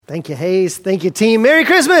Thank you, Hayes. Thank you, team. Merry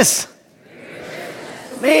Christmas.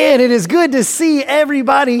 Man, it is good to see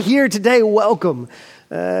everybody here today. Welcome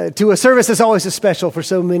to a service that's always so special for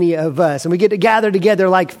so many of us. And we get to gather together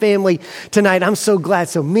like family tonight. I'm so glad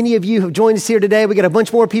so many of you have joined us here today. We got a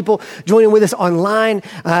bunch more people joining with us online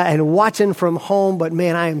and watching from home. But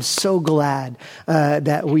man, I am so glad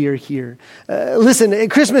that we are here. Listen,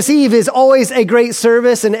 Christmas Eve is always a great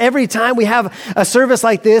service. And every time we have a service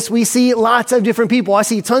like this, we see lots of different people. I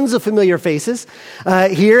see tons of familiar faces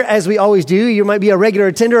here, as we always do. You might be a regular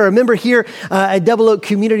attender or a member here at Double Oak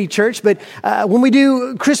Community Church. But when we do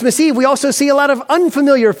Christmas Eve, we also see a lot of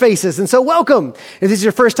unfamiliar faces. And so welcome. If this is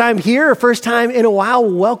your first time here or first time in a while,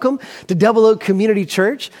 welcome to Double Oak Community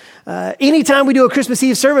Church. Anytime we do a Christmas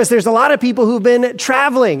Eve service, there's a lot of people who've been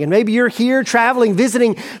traveling, and maybe you're here traveling,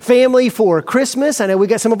 visiting family for Christmas. I know we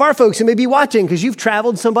got some of our folks who may be watching because you've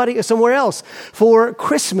traveled somewhere else for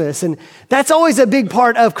Christmas. And that's always a big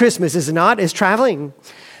part of Christmas, is it not? Is traveling.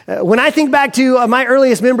 When I think back to my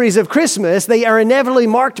earliest memories of Christmas, they are inevitably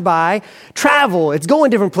marked by travel. It's going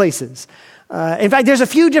different places. In fact, there's a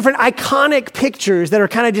few different iconic pictures that are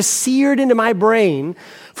kind of just seared into my brain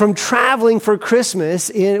from traveling for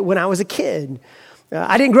Christmas when I was a kid.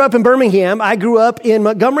 I didn't grow up in Birmingham. I grew up in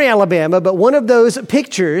Montgomery, Alabama, but one of those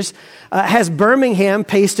pictures has Birmingham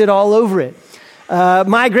pasted all over it.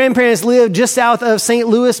 My grandparents lived just south of St.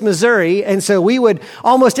 Louis, Missouri, and so we would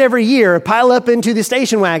almost every year pile up into the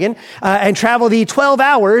station wagon and travel the 12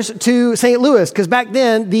 hours to St. Louis, because back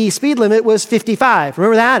then the speed limit was 55.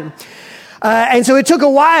 Remember that? And so it took a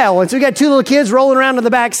while, and so we got two little kids rolling around in the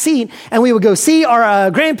back seat, and we would go see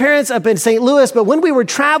our grandparents up in St. Louis. But when we would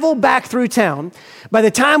travel back through town, by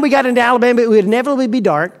the time we got into Alabama, it would inevitably be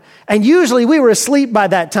dark, and usually we were asleep by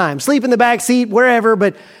that time, sleep in the back seat, wherever,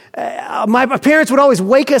 but my parents would always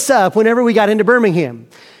wake us up whenever we got into Birmingham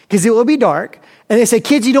because it would be dark. And they said,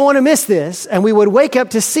 kids, you don't want to miss this. And we would wake up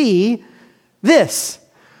to see this,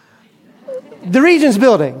 the Regents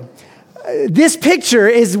Building. This picture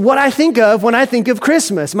is what I think of when I think of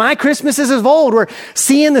Christmas. My Christmases of old were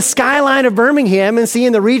seeing the skyline of Birmingham and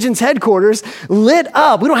seeing the Regents headquarters lit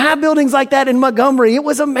up. We don't have buildings like that in Montgomery. It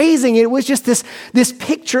was amazing. It was just this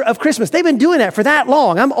picture of Christmas. They've been doing that for that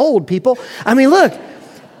long. I'm old, people. I mean, look.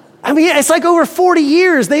 It's like over 40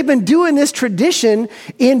 years they've been doing this tradition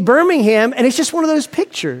in Birmingham, and it's just one of those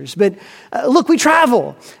pictures. But look, we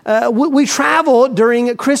travel. We travel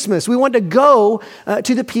during Christmas. We want to go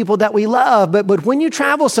to the people that we love. But when you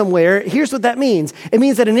travel somewhere, here's what that means. It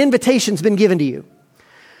means that an invitation's been given to you.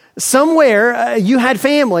 Somewhere you had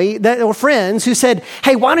family or friends who said,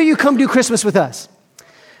 hey, why don't you come do Christmas with us?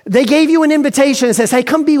 They gave you an invitation and says, hey,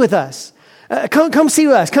 come be with us. Come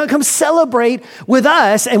see us. Come celebrate with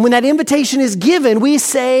us. And when that invitation is given, we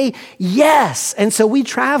say yes. And so we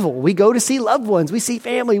travel. We go to see loved ones. We see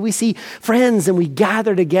family. We see friends, and we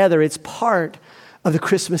gather together. It's part of the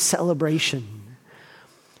Christmas celebration.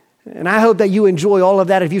 And I hope that you enjoy all of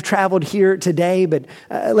that if you've traveled here today. But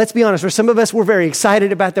let's be honest, for some of us, we're very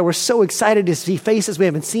excited about that. We're so excited to see faces we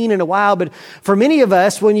haven't seen in a while. But for many of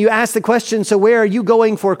us, when you ask the question, so where are you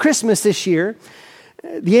going for Christmas this year?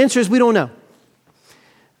 The answer is we don't know.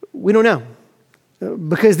 We don't know,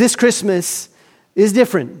 because this Christmas is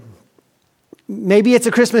different. Maybe it's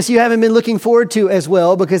a Christmas you haven't been looking forward to as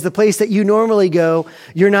well, because the place that you normally go,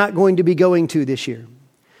 you're not going to be going to this year.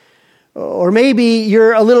 Or maybe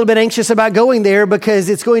you're a little bit anxious about going there because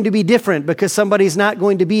it's going to be different, because somebody's not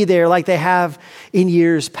going to be there like they have in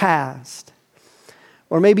years past.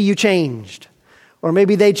 Or maybe you changed, or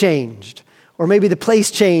maybe they changed, or maybe the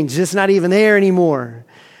place changed. It's not even there anymore.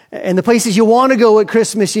 And the places you want to go at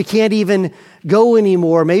Christmas, you can't even go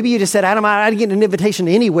anymore. Maybe you just said, Adam, I didn't get an invitation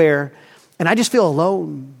to anywhere, and I just feel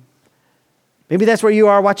alone. Maybe that's where you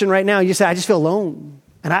are watching right now. You say, I just feel alone,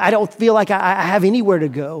 and I don't feel like I have anywhere to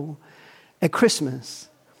go at Christmas.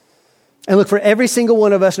 And look, for every single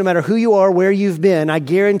one of us, no matter who you are, where you've been, I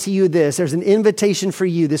guarantee you this, there's an invitation for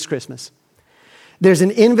you this Christmas. There's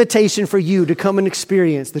an invitation for you to come and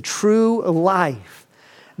experience the true life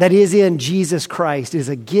that is in Jesus Christ. Is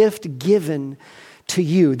a gift given to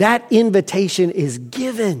you. That invitation is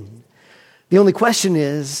given. The only question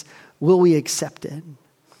is, will we accept it?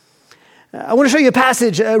 I want to show you a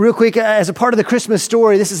passage real quick as a part of the Christmas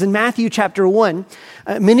story. This is in Matthew chapter 1.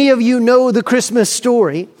 Many of you know the Christmas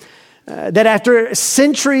story. That after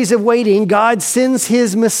centuries of waiting, God sends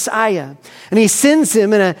his Messiah. And he sends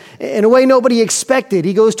him in a way nobody expected.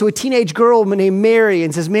 He goes to a teenage girl named Mary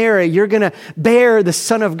and says, Mary, you're going to bear the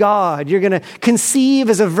Son of God. You're going to conceive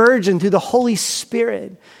as a virgin through the Holy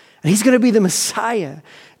Spirit. And he's going to be the Messiah,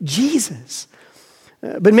 Jesus.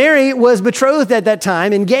 But Mary was betrothed at that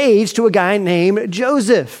time, engaged to a guy named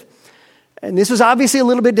Joseph. And this was obviously a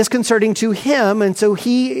little bit disconcerting to him, and so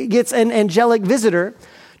he gets an angelic visitor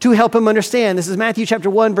to help him understand. This is Matthew chapter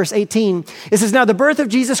 1, verse 18. It says, "Now the birth of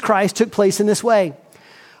Jesus Christ took place in this way.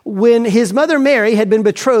 When his mother Mary had been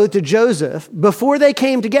betrothed to Joseph, before they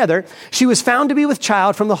came together, she was found to be with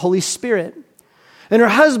child from the Holy Spirit. And her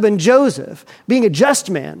husband Joseph, being a just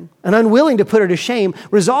man and unwilling to put her to shame,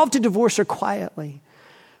 resolved to divorce her quietly.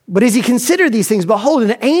 But as he considered these things, behold,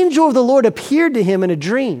 an angel of the Lord appeared to him in a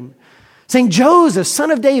dream, saying, 'Joseph, son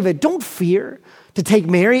of David, don't fear to take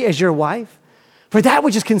Mary as your wife, for that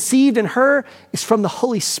which is conceived in her is from the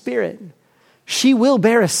Holy Spirit. She will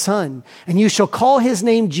bear a son, and you shall call his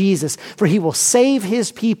name Jesus, for he will save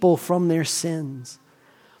his people from their sins.'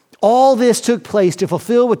 All this took place to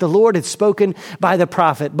fulfill what the Lord had spoken by the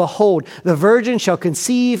prophet. 'Behold, the virgin shall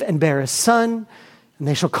conceive and bear a son, and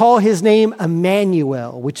they shall call his name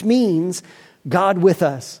Emmanuel,' which means God with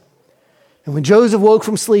us. And when Joseph woke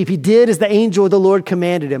from sleep, he did as the angel of the Lord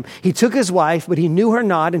commanded him. He took his wife, but he knew her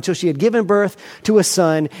not until she had given birth to a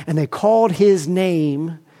son, and they called his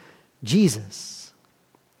name Jesus."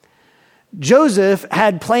 Joseph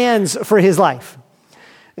had plans for his life.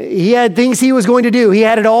 He had things he was going to do. He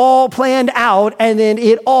had it all planned out, and then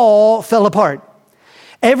it all fell apart.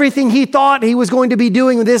 Everything he thought he was going to be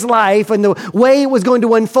doing with his life and the way it was going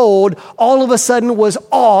to unfold, all of a sudden was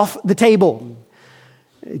off the table.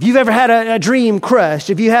 If you've ever had a dream crushed,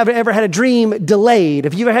 if you have ever had a dream delayed,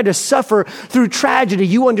 if you've ever had to suffer through tragedy,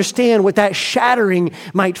 you understand what that shattering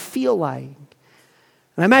might feel like.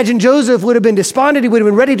 And I imagine Joseph would have been despondent. He would have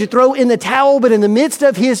been ready to throw in the towel, but in the midst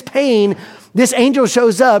of his pain, this angel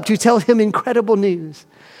shows up to tell him incredible news.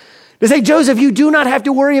 To say, "Joseph, you do not have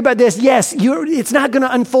to worry about this. Yes, it's not going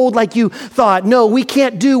to unfold like you thought. No, we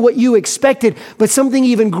can't do what you expected, but something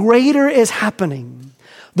even greater is happening.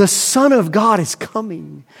 The Son of God is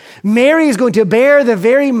coming. Mary is going to bear the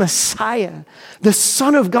very Messiah, the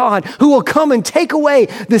Son of God, who will come and take away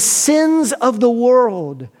the sins of the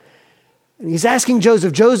world." And he's asking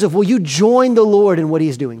Joseph, "Joseph, will you join the Lord in what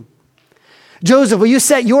he's doing? Joseph, will you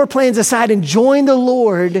set your plans aside and join the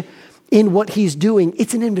Lord in what he's doing?"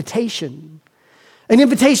 It's an invitation. An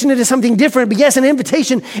invitation into something different, but yes, an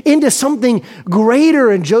invitation into something greater.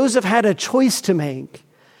 And Joseph had a choice to make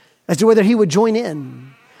as to whether he would join in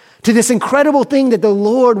to this incredible thing that the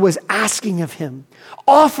Lord was asking of him,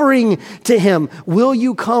 offering to him. Will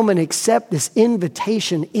you come and accept this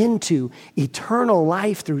invitation into eternal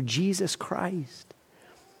life through Jesus Christ?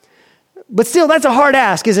 But still, that's a hard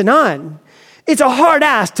ask, is it not? It's a hard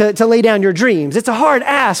ask to lay down your dreams. It's a hard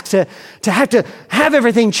ask to have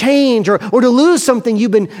everything change or to lose something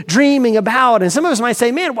you've been dreaming about. And some of us might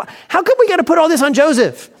say, "Man, how come we got to put all this on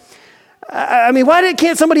Joseph? I mean,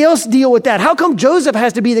 can't somebody else deal with that? How come Joseph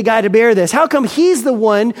has to be the guy to bear this? How come he's the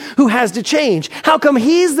one who has to change? How come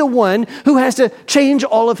he's the one who has to change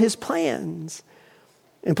all of his plans?"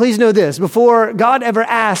 And please know this, before God ever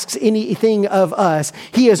asks anything of us,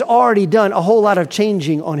 he has already done a whole lot of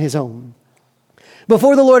changing on his own.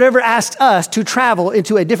 Before the Lord ever asks us to travel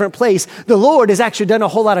into a different place, the Lord has actually done a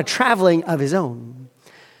whole lot of traveling of his own.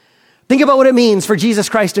 Think about what it means for Jesus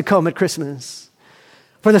Christ to come at Christmas,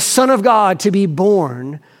 for the Son of God to be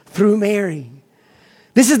born through Mary.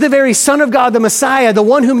 This is the very Son of God, the Messiah, the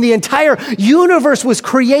one whom the entire universe was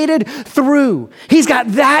created through. He's got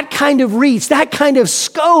that kind of reach, that kind of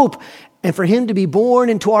scope. And for him to be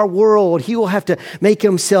born into our world, he will have to make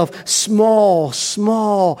himself small,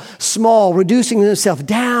 reducing himself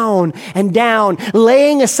down and down,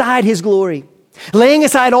 laying aside his glory, laying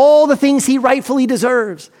aside all the things he rightfully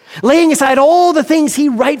deserves, laying aside all the things he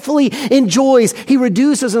rightfully enjoys. He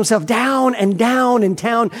reduces himself down and down and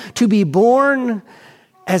down to be born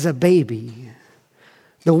as a baby.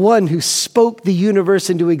 The one who spoke the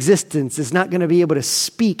universe into existence is not going to be able to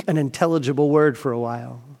speak an intelligible word for a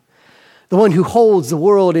while. The one who holds the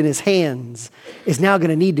world in his hands is now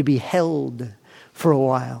going to need to be held for a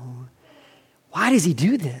while. Why does he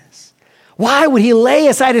do this? Why would he lay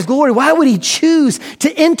aside his glory? Why would he choose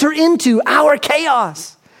to enter into our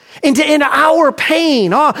chaos, into our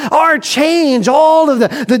pain, our change, all of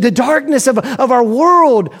the darkness of our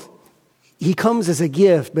world? He comes as a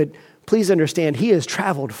gift, but please understand, he has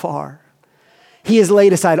traveled far. He has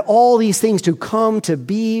laid aside all these things to come to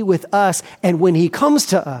be with us. And when he comes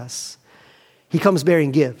to us, he comes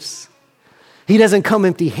bearing gifts. He doesn't come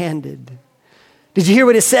empty-handed. Did you hear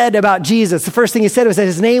what it said about Jesus? The first thing he said was that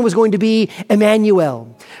his name was going to be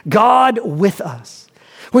Emmanuel, God with us.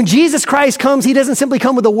 When Jesus Christ comes, he doesn't simply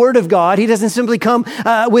come with the word of God. He doesn't simply come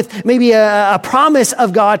with maybe a promise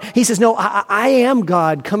of God. He says, no, I am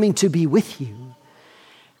God coming to be with you.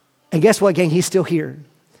 And guess what, gang? He's still here.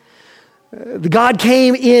 The God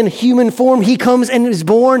came in human form. He comes and is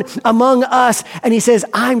born among us. And he says,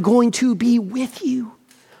 I'm going to be with you.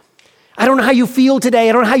 I don't know how you feel today.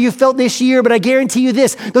 I don't know how you felt this year, but I guarantee you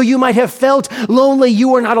this, though you might have felt lonely,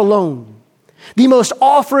 you are not alone. The most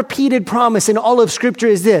oft-repeated promise in all of Scripture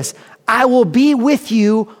is this: I will be with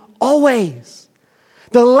you always.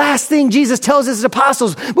 The last thing Jesus tells his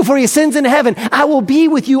apostles before he ascends into heaven, I will be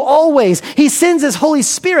with you always. He sends his Holy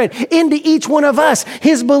Spirit into each one of us,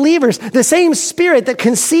 his believers. The same Spirit that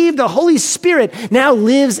conceived the Holy Spirit now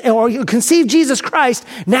lives, or conceived Jesus Christ,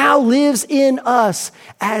 now lives in us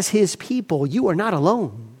as his people. You are not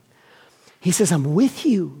alone. He says, I'm with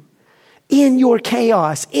you in your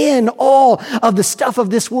chaos, in all of the stuff of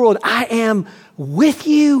this world. I am with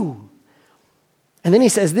you. And then he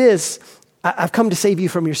says this, I've come to save you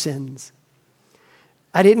from your sins.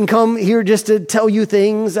 I didn't come here just to tell you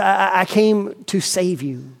things. I came to save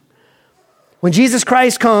you. When Jesus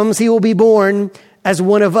Christ comes, he will be born as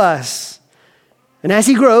one of us. And as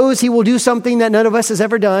he grows, he will do something that none of us has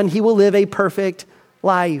ever done. He will live a perfect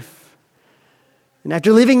life. And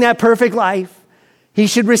after living that perfect life, he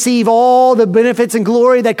should receive all the benefits and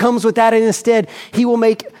glory that comes with that. And instead, he will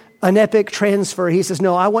make an epic transfer. He says,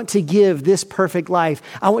 no, I want to give this perfect life.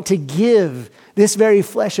 I want to give this very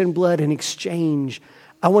flesh and blood in exchange.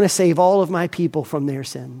 I want to save all of my people from their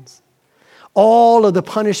sins. All of the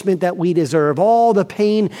punishment that we deserve, all the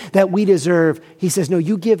pain that we deserve. He says, no,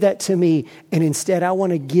 you give that to me. And instead, I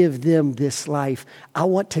want to give them this life. I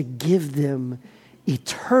want to give them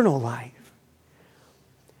eternal life.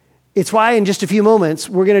 It's why in just a few moments,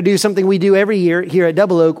 we're going to do something we do every year here at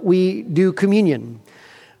Double Oak. We do communion.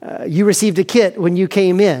 You received a kit when you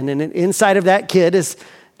came in, and inside of that kit is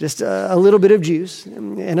just a little bit of juice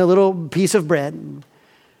and a little piece of bread.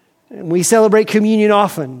 And we celebrate communion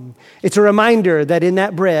often. It's a reminder that in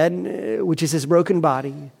that bread, which is his broken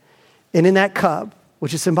body, and in that cup,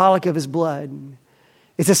 which is symbolic of his blood,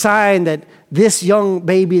 it's a sign that this young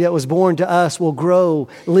baby that was born to us will grow,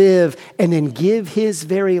 live, and then give his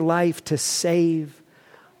very life to save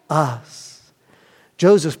us.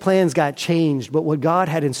 Joseph's plans got changed, but what God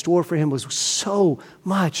had in store for him was so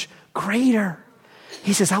much greater.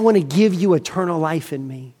 He says, I want to give you eternal life in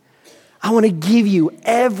me. I want to give you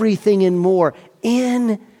everything and more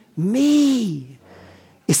in me.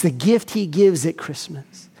 It's the gift he gives at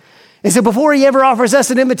Christmas. And so before he ever offers us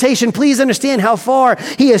an invitation, please understand how far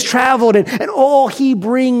he has traveled and all he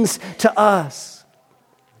brings to us.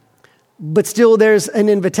 But still there's an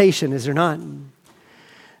invitation, is there not?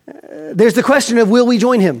 There's the question of, will we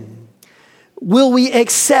join him? Will we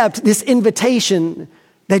accept this invitation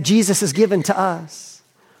that Jesus has given to us?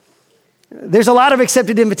 There's a lot of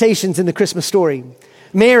accepted invitations in the Christmas story.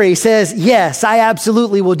 Mary says, yes, I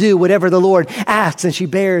absolutely will do whatever the Lord asks, and she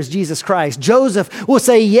bears Jesus Christ. Joseph will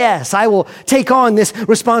say, yes, I will take on this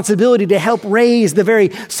responsibility to help raise the very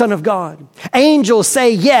Son of God. Angels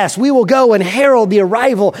say, yes, we will go and herald the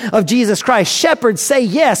arrival of Jesus Christ. Shepherds say,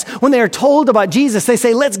 yes, when they are told about Jesus, they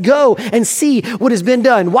say, let's go and see what has been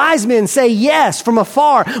done. Wise men say, yes, from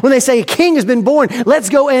afar. When they say a king has been born, let's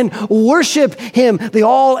go and worship him. They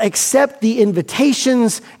all accept the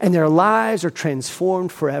invitations, and their lives are transformed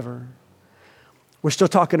forever. We're still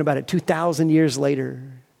talking about it 2,000 years later.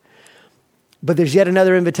 But there's yet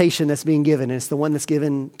another invitation that's being given, and it's the one that's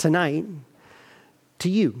given tonight to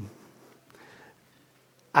you.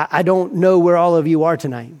 I don't know where all of you are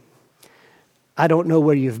tonight. I don't know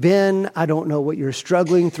where you've been. I don't know what you're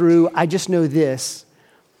struggling through. I just know this,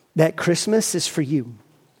 that Christmas is for you.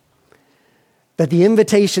 That the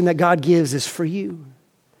invitation that God gives is for you.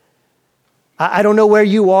 I don't know where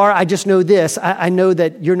you are. I just know this. I know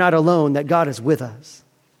that you're not alone, that God is with us.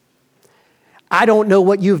 I don't know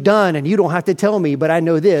what you've done, and you don't have to tell me, but I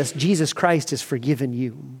know this. Jesus Christ has forgiven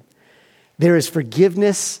you. There is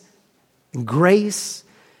forgiveness and grace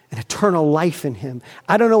and eternal life in him.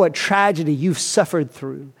 I don't know what tragedy you've suffered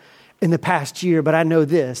through in the past year, but I know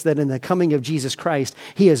this, that in the coming of Jesus Christ,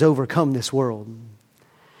 he has overcome this world.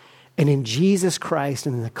 And in Jesus Christ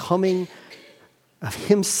and in the coming of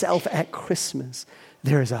himself at Christmas,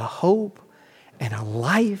 there is a hope and a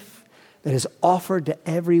life that is offered to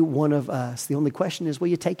every one of us. The only question is, will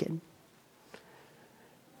you take it?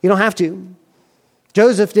 You don't have to.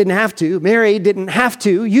 Joseph didn't have to. Mary didn't have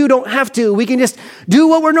to. You don't have to. We can just do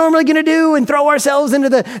what we're normally going to do and throw ourselves into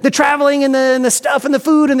the traveling and the stuff and the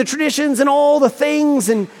food and the traditions and all the things.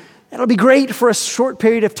 And that'll be great for a short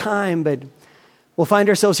period of time, but we'll find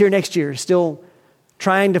ourselves here next year still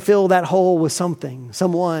trying to fill that hole with something,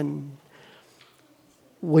 someone,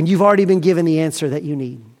 when you've already been given the answer that you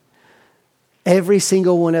need. Every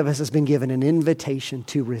single one of us has been given an invitation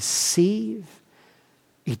to receive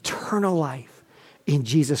eternal life in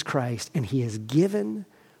Jesus Christ, and he has given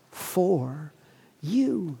for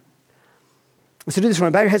you. So do this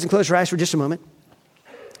one. Bow your heads and close your eyes for just a moment.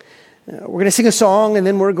 We're going to sing a song, and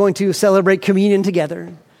then we're going to celebrate communion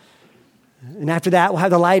together. And after that, we'll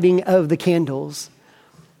have the lighting of the candles.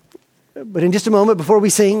 But in just a moment, before we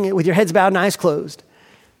sing, with your heads bowed and eyes closed,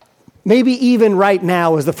 maybe even right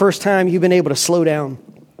now is the first time you've been able to slow down.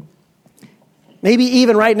 Maybe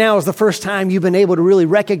even right now is the first time you've been able to really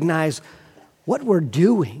recognize what we're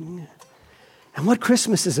doing and what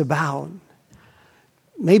Christmas is about.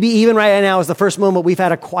 Maybe even right now is the first moment we've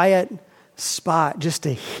had a quiet spot just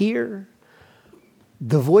to hear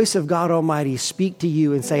the voice of God Almighty speak to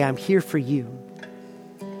you and say, I'm here for you.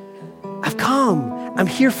 I've come. I'm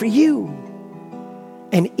here for you.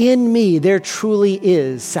 And in me, there truly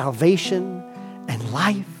is salvation and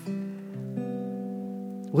life.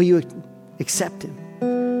 Will you accept him?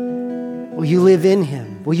 Will you live in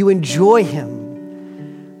him? Will you enjoy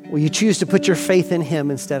him? Will you choose to put your faith in him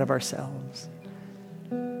instead of ourselves?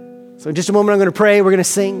 So in just a moment, I'm going to pray. We're going to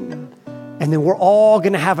sing. And then we're all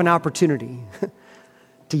going to have an opportunity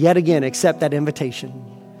to yet again accept that invitation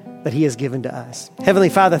that he has given to us. Heavenly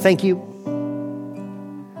Father, thank you.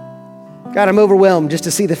 God, I'm overwhelmed just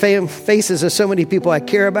to see the faces of so many people I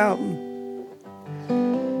care about.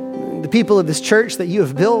 The people of this church that you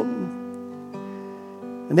have built.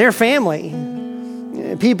 And their family.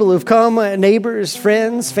 People who've come, neighbors,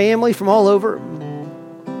 friends, family from all over.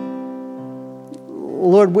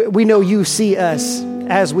 Lord, we know you see us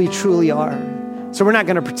as we truly are. So we're not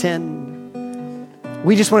going to pretend.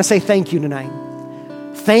 We just want to say thank you tonight.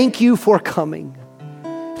 Thank you for coming.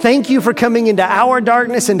 Thank you for coming into our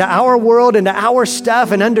darkness, into our world, into our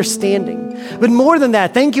stuff and understanding. But more than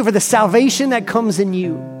that, thank you for the salvation that comes in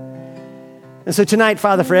you. And so tonight,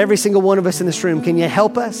 Father, for every single one of us in this room, can you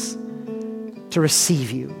help us to receive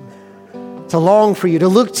you, to long for you, to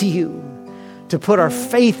look to you, to put our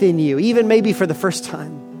faith in you, even maybe for the first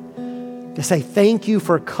time, to say thank you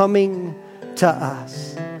for coming to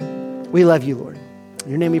us. We love you, Lord. In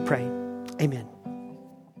your name we pray. Amen.